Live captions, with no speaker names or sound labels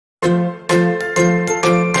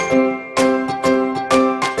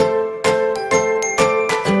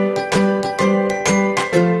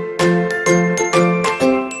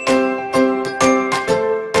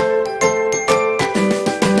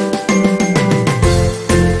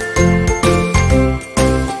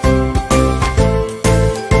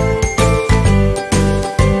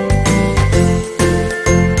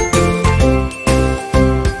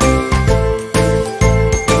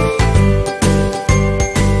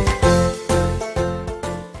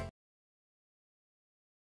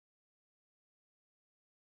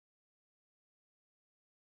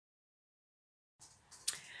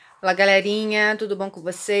Olá, galerinha, tudo bom com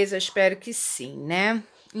vocês? Eu espero que sim, né?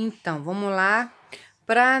 Então, vamos lá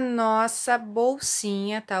para nossa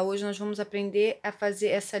bolsinha, tá? Hoje nós vamos aprender a fazer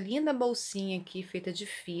essa linda bolsinha aqui, feita de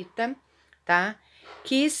fita, tá?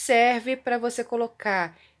 Que serve para você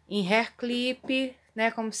colocar em hair clip,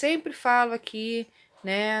 né? Como sempre falo aqui,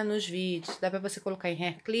 né, nos vídeos. Dá para você colocar em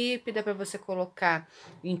hair clip, dá para você colocar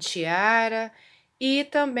em tiara e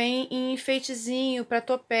também em enfeitezinho para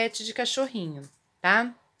topete de cachorrinho,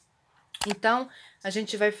 tá? Então, a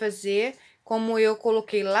gente vai fazer como eu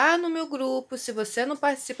coloquei lá no meu grupo. Se você não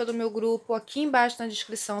participa do meu grupo, aqui embaixo na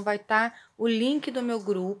descrição vai estar o link do meu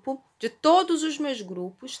grupo, de todos os meus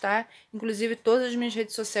grupos, tá? Inclusive todas as minhas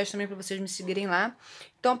redes sociais também, para vocês me seguirem lá.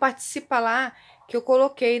 Então, participa lá, que eu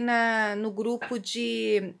coloquei no grupo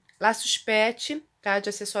de laços pet, tá? De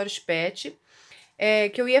acessórios pet,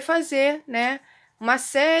 que eu ia fazer, né? Uma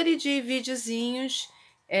série de videozinhos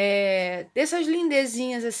dessas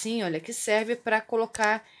lindezinhas assim, olha, que serve para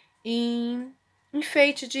colocar em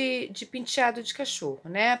enfeite de penteado de cachorro,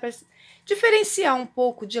 né? Para diferenciar um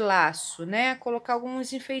pouco de laço, né? Colocar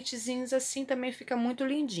alguns enfeitezinhos assim também fica muito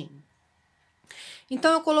lindinho.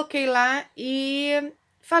 Então, eu coloquei lá e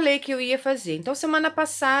falei que eu ia fazer. Então, semana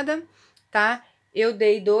passada, tá? Eu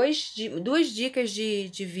dei duas dicas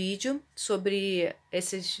de vídeo sobre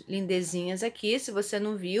essas lindezinhas aqui. Se você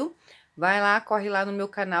não viu, vai lá, corre lá no meu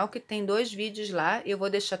canal que tem 2 vídeos lá. Eu vou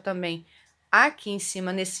deixar também aqui em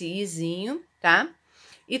cima nesse izinho, tá?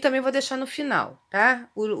 E também vou deixar no final, tá?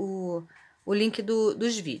 O link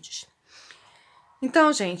dos vídeos.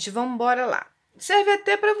 Então, gente, vamos embora lá. Serve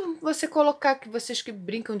até para você colocar, que vocês que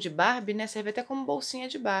brincam de Barbie, né? Serve até como bolsinha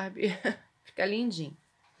de Barbie. Fica lindinho.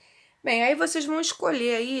 Bem, aí vocês vão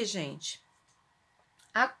escolher aí, gente,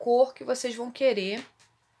 a cor que vocês vão querer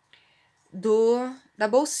da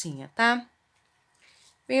bolsinha, tá?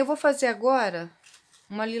 Bem, eu vou fazer agora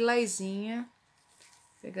uma lilazinha.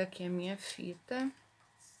 Vou pegar aqui a minha fita,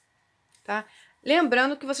 tá?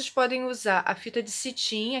 Lembrando que vocês podem usar a fita de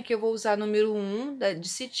cetim, aqui eu vou usar número 1 de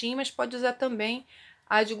cetim, mas pode usar também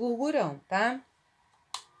a de gurgurão, tá?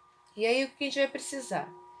 E aí, o que a gente vai precisar?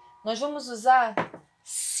 Nós vamos usar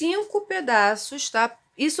 5 pedaços, tá?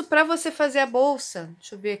 Isso para você fazer a bolsa.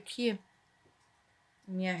 Deixa eu ver aqui.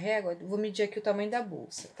 Minha régua, vou medir aqui o tamanho da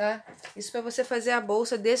bolsa, tá? Isso para você fazer a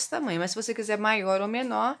bolsa desse tamanho. Mas se você quiser maior ou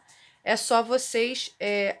menor, é só vocês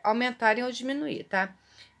aumentarem ou diminuir, tá?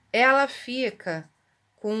 Ela fica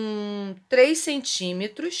com 3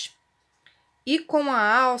 centímetros e com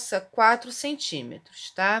a alça 4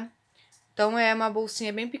 centímetros, tá? Então, é uma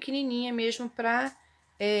bolsinha bem pequenininha mesmo para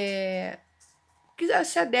que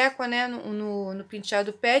se adequa, né, no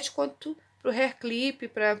penteado pet, quanto pro hair clip,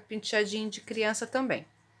 para penteadinho de criança também.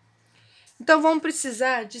 Então, vamos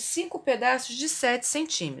precisar de 5 pedaços de 7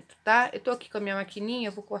 centímetros, tá? Eu tô aqui com a minha maquininha,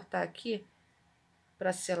 eu vou cortar aqui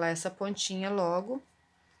para selar essa pontinha logo.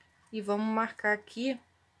 E vamos marcar aqui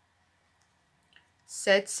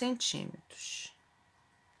 7 centímetros.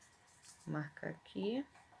 Vou marcar aqui.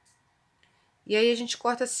 E aí, a gente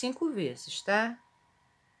corta 5 vezes, tá?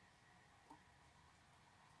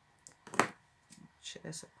 Vou tirar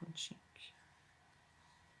essa pontinha aqui.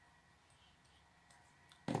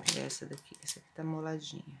 Vou pegar essa daqui tá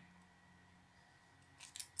moladinha.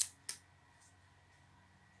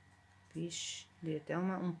 Vixe, dei até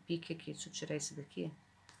um pique aqui. Deixa eu tirar esse daqui.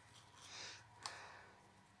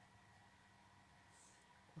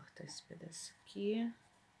 Vou cortar esse pedaço aqui.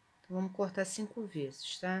 Então, vamos cortar 5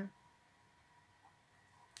 vezes, tá?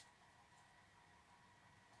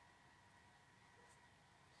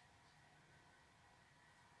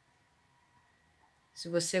 Se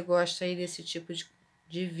você gosta aí desse tipo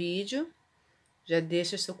de vídeo, já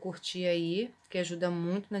deixa seu curtir aí, que ajuda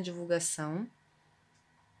muito na divulgação.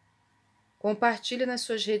 Compartilha nas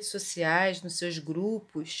suas redes sociais, nos seus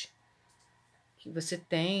grupos que você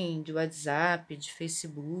tem, de WhatsApp, de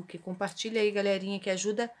Facebook. Compartilha aí, galerinha, que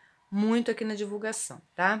ajuda muito aqui na divulgação,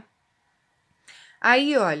 tá?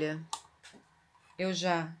 Aí, olha, eu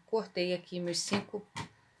já cortei aqui meus 5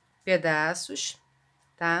 pedaços,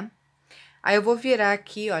 tá? Aí, eu vou virar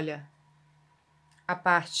aqui, olha, a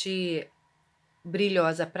parte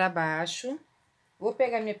brilhosa para baixo. Vou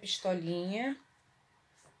pegar minha pistolinha,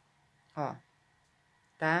 ó,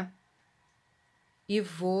 tá? E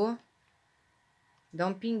vou dar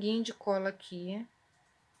um pinguinho de cola aqui.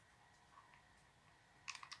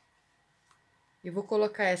 E vou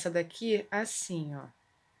colocar essa daqui assim, ó,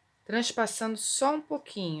 transpassando só um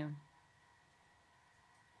pouquinho,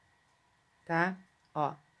 tá?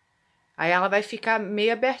 Ó. Aí, ela vai ficar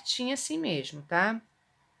meio abertinha assim mesmo, tá?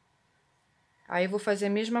 Aí, eu vou fazer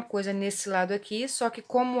a mesma coisa nesse lado aqui, só que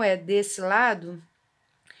como é desse lado,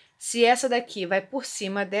 Se essa daqui vai por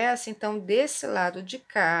cima dessa, então desse lado de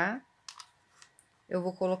cá, eu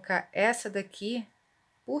vou colocar essa daqui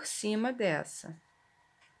por cima dessa.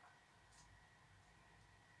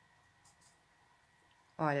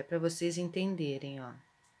 Olha, para vocês entenderem, ó.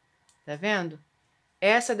 Tá vendo?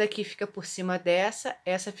 Essa daqui fica por cima dessa,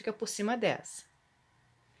 essa fica por cima dessa.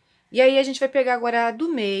 E aí, a gente vai pegar agora a do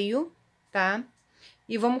meio, tá?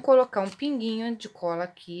 E vamos colocar um pinguinho de cola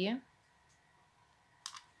aqui.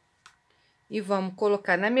 E vamos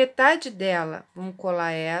colocar na metade dela, vamos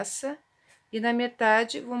colar essa. E na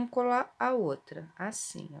metade, vamos colar a outra,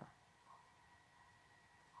 assim, ó.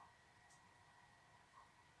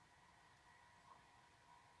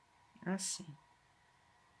 Assim.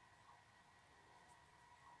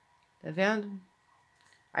 Tá vendo?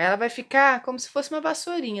 Aí ela vai ficar como se fosse uma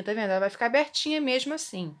vassourinha, tá vendo? Ela vai ficar abertinha mesmo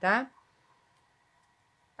assim, tá?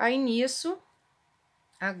 Aí nisso,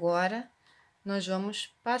 agora, nós vamos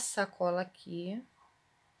passar cola aqui.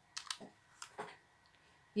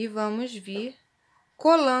 E vamos vir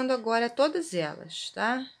colando agora todas elas,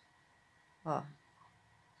 tá? Ó. Tá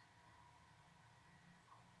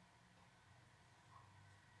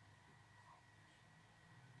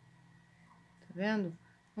vendo?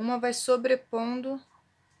 Uma vai sobrepondo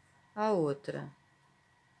a outra.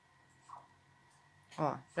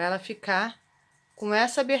 Ó, pra ela ficar com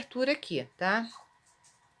essa abertura aqui, tá?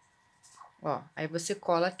 Ó, aí você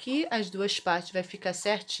cola aqui, as duas partes vai ficar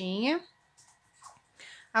certinha.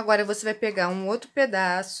 Agora, você vai pegar um outro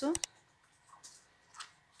pedaço.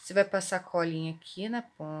 Você vai passar colinha aqui na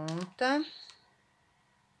ponta.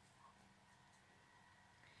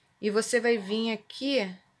 E você vai vir aqui,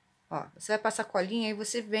 ó, você vai passar colinha e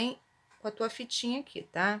você vem com a tua fitinha aqui,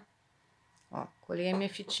 tá? Ó, colei a minha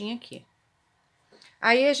fitinha aqui.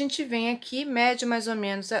 Aí, a gente vem aqui, mede mais ou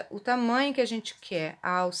menos o tamanho que a gente quer,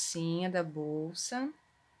 a alcinha da bolsa,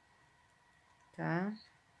 tá?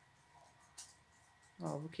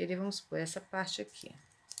 Ó, vou querer, vamos supor, essa parte aqui.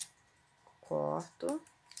 Corto.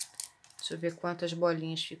 Deixa eu ver quantas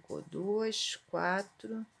bolinhas ficou. 2,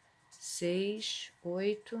 4, 6,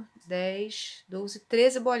 8, 10, 12,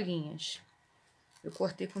 13 bolinhas. Eu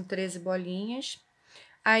cortei com 13 bolinhas.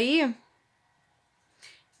 Aí,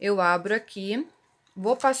 eu abro aqui,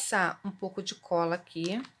 vou passar um pouco de cola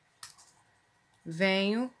aqui.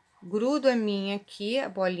 Venho, grudo a minha aqui, a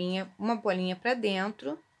bolinha, uma bolinha pra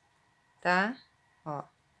dentro, tá? Ó,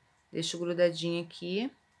 deixo grudadinha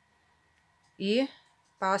aqui. E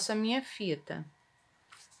passo a minha fita.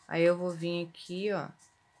 Aí, eu vou vir aqui, ó,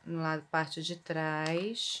 no lado, parte de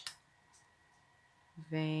trás.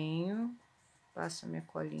 Venho, passo a minha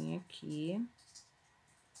colinha aqui.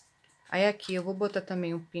 Aí, aqui, eu vou botar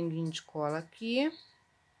também um pinguinho de cola aqui.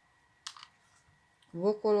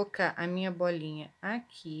 Vou colocar a minha bolinha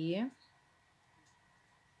aqui.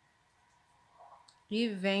 E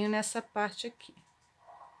venho nessa parte aqui.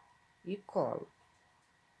 E colo.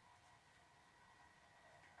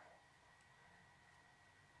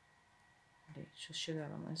 Deixa eu chegar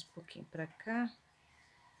lá mais um pouquinho pra cá.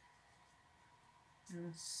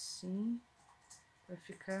 Assim. Vai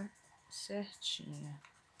ficar certinha.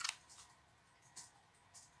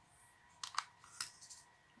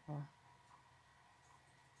 Ó.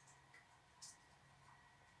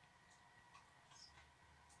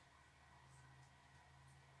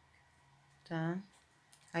 Tá?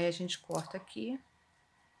 Aí, a gente corta aqui.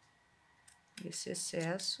 Esse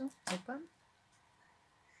excesso. Opa.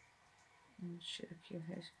 Tira aqui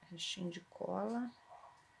o restinho de cola.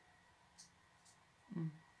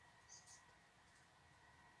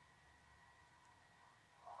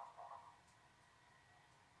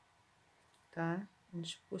 Tá? A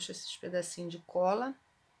gente puxa esses pedacinhos de cola,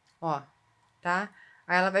 ó, tá?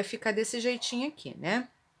 Aí, ela vai ficar desse jeitinho aqui, né?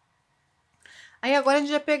 Aí, agora, a gente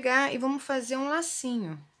vai pegar e vamos fazer um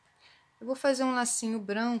lacinho. Eu vou fazer um lacinho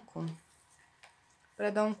branco pra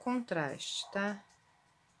dar um contraste, tá?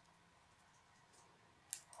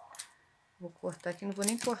 Vou cortar aqui, não vou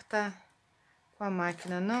nem cortar com a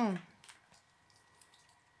máquina, não.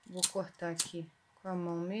 Vou cortar aqui com a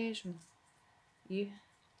mão mesmo e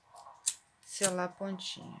selar a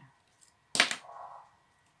pontinha.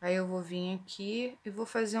 Aí, eu vou vir aqui e vou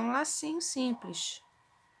fazer um lacinho simples.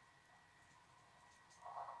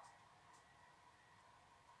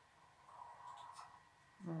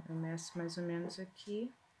 Ó, eu meço mais ou menos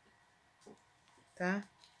aqui, tá?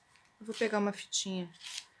 Eu vou pegar uma fitinha,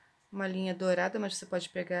 uma linha dourada, mas você pode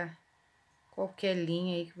pegar qualquer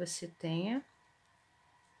linha aí que você tenha.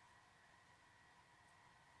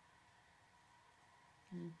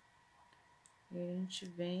 E aí, a gente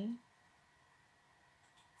vem.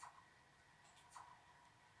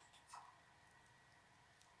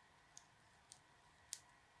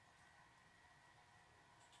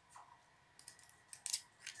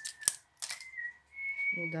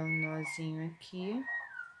 Vou dar um nozinho aqui.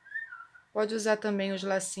 Pode usar também os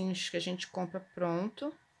lacinhos que a gente compra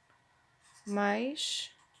pronto,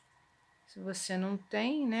 mas se você não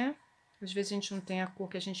tem, né? Às vezes a gente não tem a cor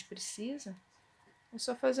que a gente precisa, é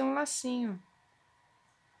só fazer um lacinho.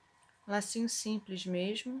 Lacinho simples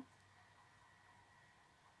mesmo.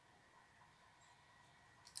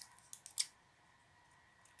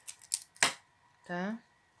 Tá?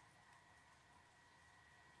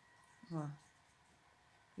 Ó.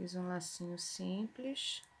 Fiz um lacinho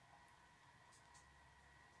simples.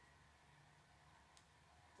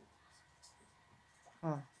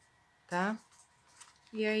 Ó, tá?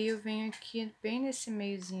 E aí eu venho aqui, bem nesse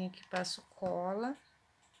meiozinho aqui, passo cola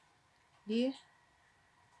e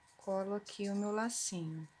colo aqui o meu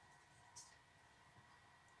lacinho.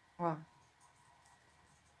 Ó.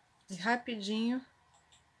 E rapidinho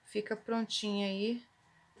fica prontinha aí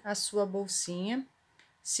a sua bolsinha.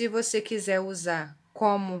 Se você quiser usar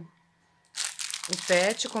como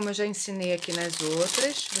enfeite, como eu já ensinei aqui nas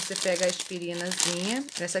outras, você pega a aspirinazinha,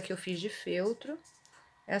 essa aqui eu fiz de feltro,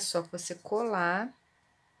 é só você colar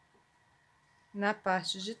na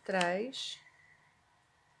parte de trás.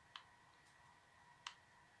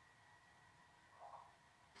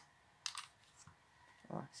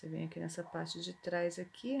 Ó, você vem aqui nessa parte de trás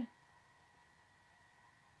aqui.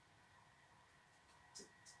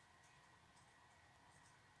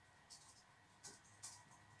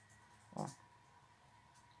 Ó.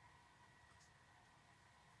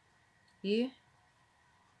 E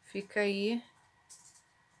fica aí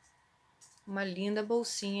uma linda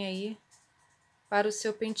bolsinha aí para o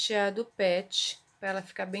seu penteado pet, para ela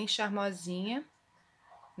ficar bem charmosinha,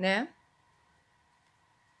 né?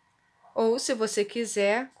 Ou se você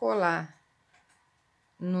quiser colar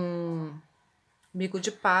no bico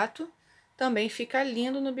de pato, também fica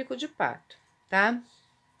lindo no bico de pato, tá?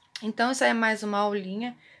 Então, essa é mais uma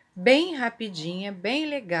aulinha bem rapidinha, bem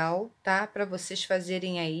legal, tá? Para vocês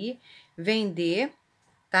fazerem aí, vender,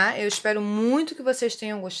 tá? Eu espero muito que vocês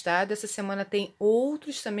tenham gostado. Essa semana tem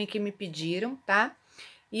outros também que me pediram, tá?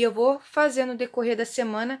 E eu vou fazer no decorrer da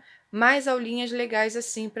semana mais aulinhas legais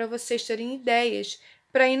assim, para vocês terem ideias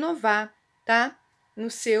para inovar, tá?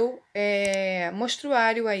 No seu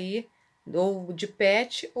mostruário aí, ou de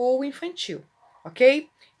pet ou infantil, ok?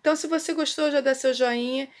 Então, se você gostou, já dá seu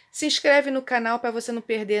joinha, se inscreve no canal para você não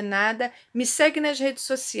perder nada, me segue nas redes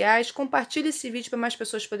sociais, compartilha esse vídeo para mais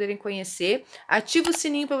pessoas poderem conhecer, ativa o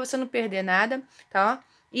sininho para você não perder nada, tá?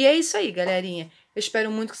 E é isso aí, galerinha. Eu espero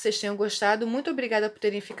muito que vocês tenham gostado, muito obrigada por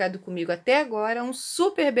terem ficado comigo até agora, um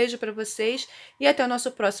super beijo para vocês e até o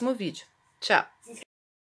nosso próximo vídeo. Tchau!